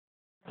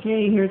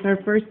Okay, here's our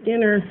first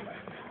dinner.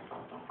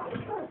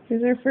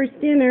 Here's our first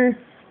dinner.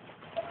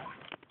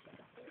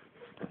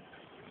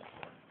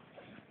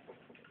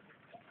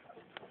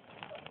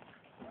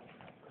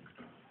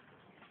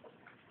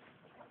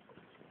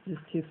 This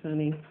is too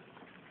funny.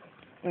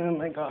 Oh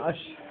my gosh.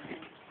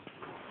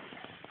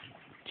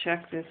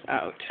 Check this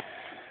out.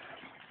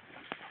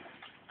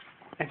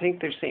 I think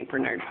they're St.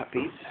 Bernard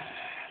puppies.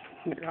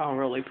 They're all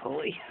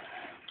roly-poly.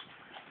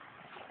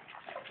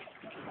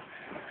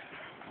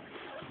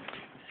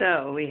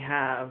 So we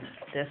have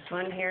this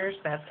one here,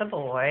 that's a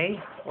boy.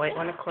 White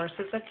one, of course,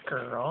 is a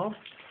girl.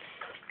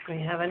 We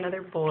have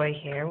another boy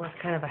here with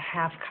kind of a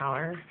half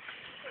collar.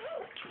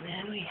 And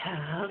then we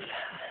have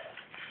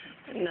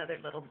another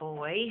little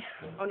boy.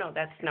 Oh no,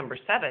 that's number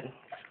 7.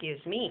 Excuse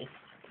me.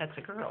 That's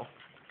a girl.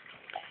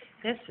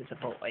 This is a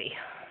boy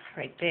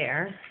right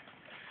there.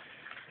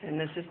 And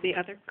this is the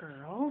other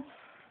girl.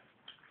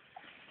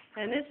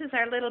 And this is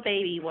our little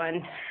baby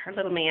one, our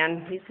little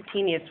man. He's the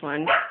teeniest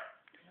one.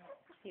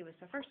 He was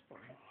the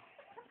firstborn.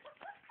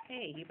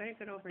 Hey, you better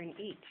get over and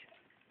eat.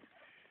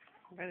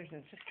 Your brothers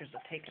and sisters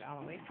will take it all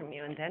away from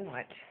you, and then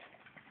what?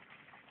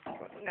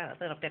 We got a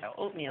little bit of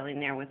oatmeal in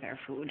there with our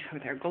food,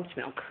 with our goat's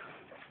milk.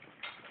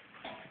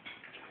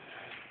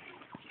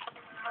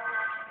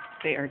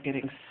 They are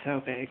getting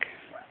so big.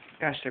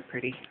 Gosh, they're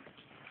pretty.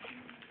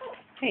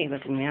 Hey,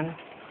 little man,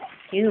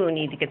 you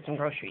need to get some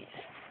groceries.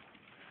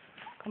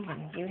 Come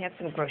on, you have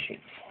some groceries.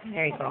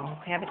 There you go.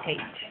 Have a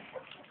taste.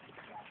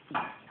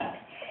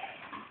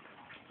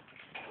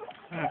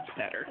 That's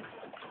better.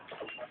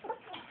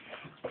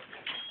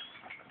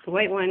 The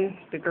white one,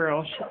 the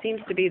girl, she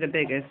seems to be the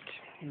biggest,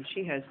 and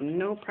she has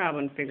no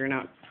problem figuring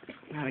out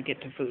how to get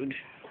to food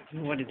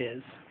and what it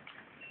is.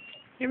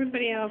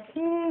 Everybody else,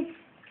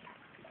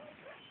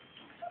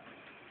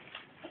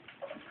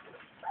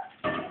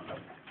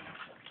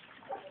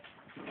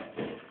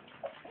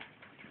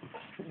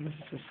 This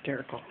is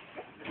hysterical.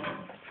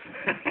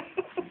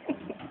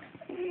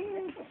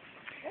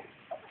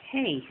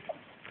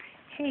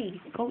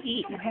 Hey, go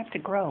eat. You have to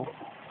grow.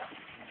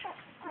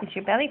 Is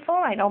your belly full?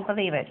 I don't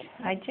believe it.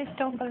 I just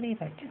don't believe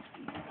it.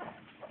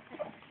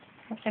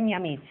 Have some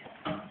yummies.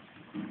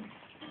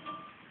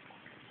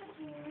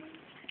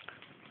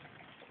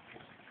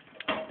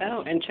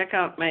 Oh, and check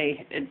out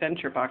my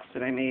adventure box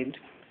that I made.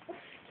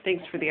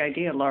 Thanks for the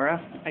idea,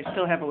 Laura. I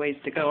still have a ways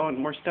to go and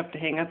more stuff to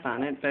hang up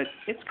on it, but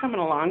it's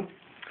coming along.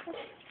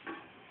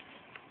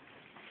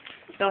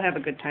 They'll have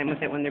a good time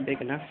with it when they're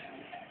big enough.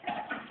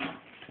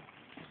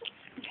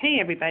 Hey,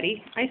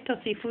 everybody. I still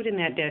see food in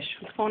that dish.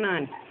 What's going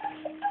on?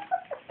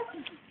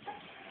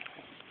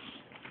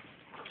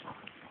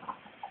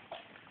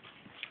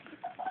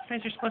 You guys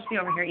are supposed to be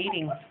over here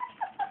eating.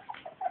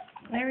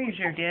 There's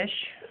your dish.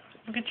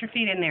 Look at your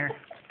feet in there.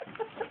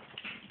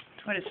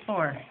 That's what it's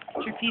for.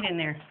 Get your feet in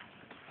there.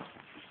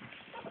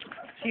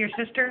 See your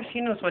sister?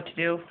 She knows what to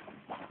do.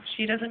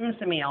 She doesn't miss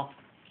a meal.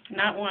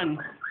 Not one.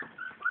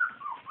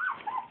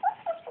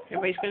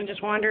 Everybody's going to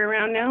just wander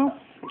around now?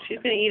 She's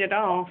going to eat it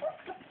all.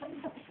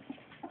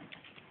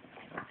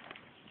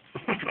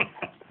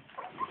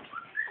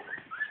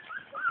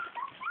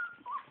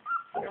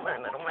 Come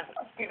on, little one.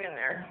 Get in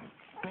there.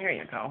 There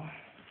you go.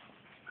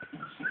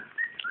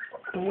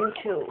 And you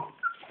too.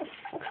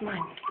 Come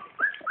on.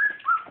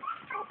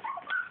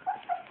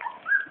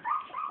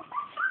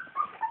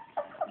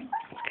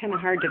 It's kind of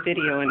hard to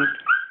video and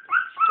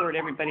sort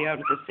everybody out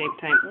at the same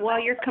time. While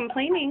you're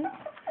complaining,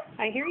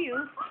 I hear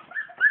you.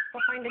 Go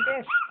find a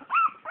dish.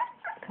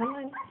 Come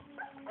on.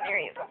 There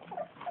you go.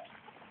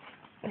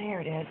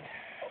 There it is.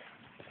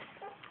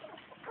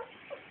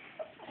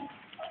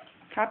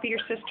 Copy your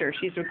sister.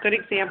 She's a good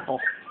example.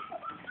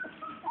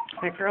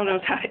 That girl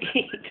knows how to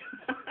eat.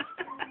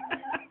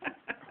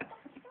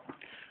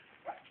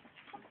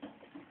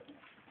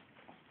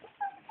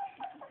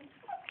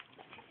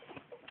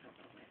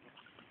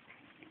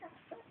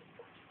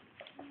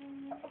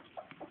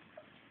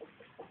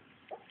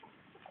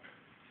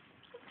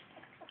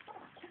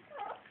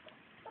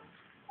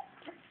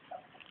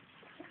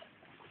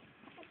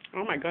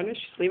 Oh my goodness,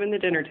 she's leaving the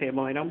dinner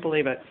table. I don't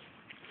believe it.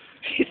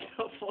 She's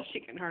so full she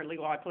can hardly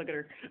walk. Look at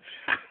her.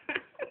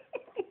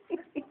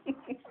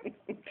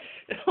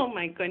 Oh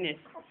my goodness.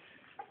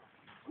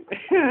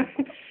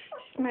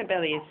 My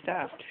belly is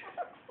stuffed.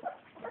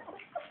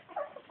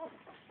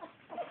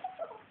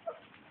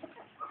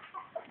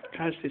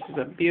 Gosh, this is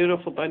a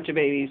beautiful bunch of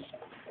babies.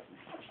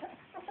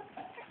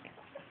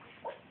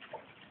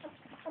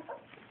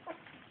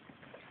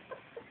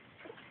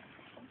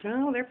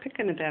 Oh, they're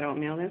picking at that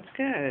oatmeal. That's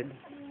good.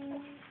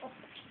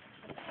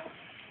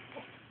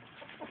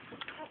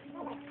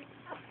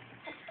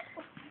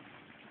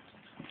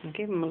 I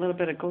gave them a little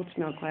bit of goat's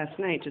milk last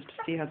night just to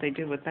see how they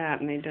do with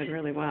that, and they did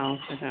really well.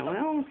 So I thought,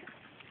 well,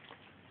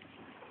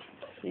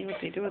 see what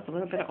they do with a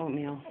little bit of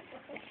oatmeal.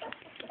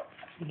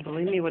 And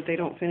believe me, what they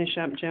don't finish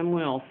up, Jem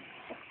will.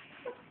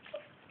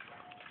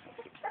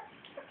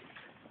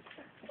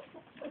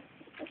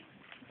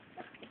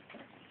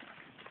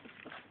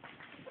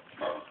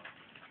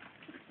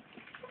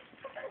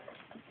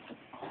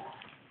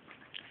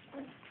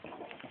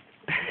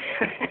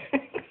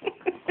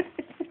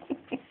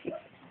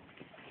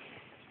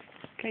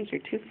 Guys,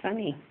 you're too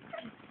funny.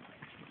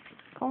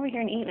 Go over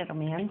here and eat, little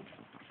man.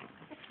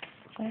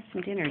 Go have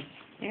some dinner.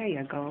 There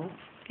you go.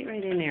 Get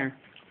right in there.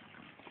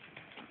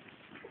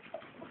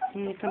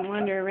 You come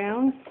wander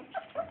around.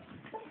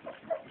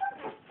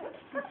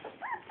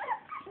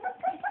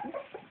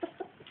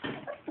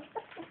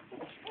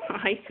 Oh,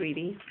 hi,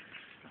 sweetie.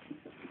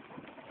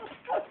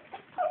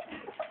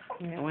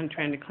 I got one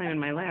trying to climb in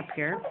my lap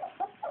here.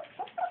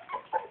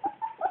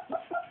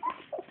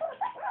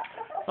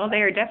 Well,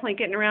 they are definitely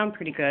getting around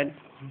pretty good.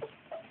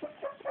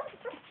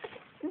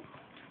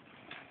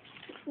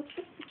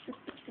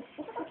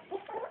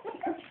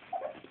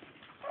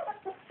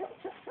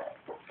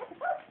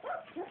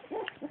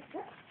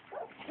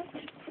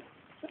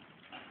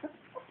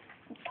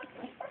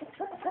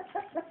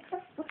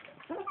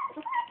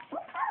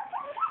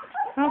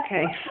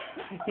 Okay,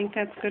 I think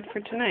that's good for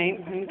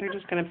tonight. I think they're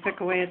just going to pick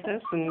away at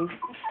this and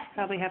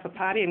probably have a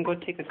potty and go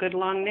take a good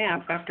long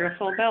nap after a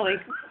full belly.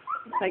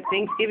 It's like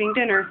Thanksgiving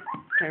dinner.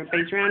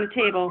 Everybody's around the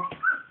table.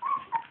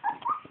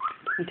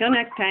 Until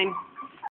next time.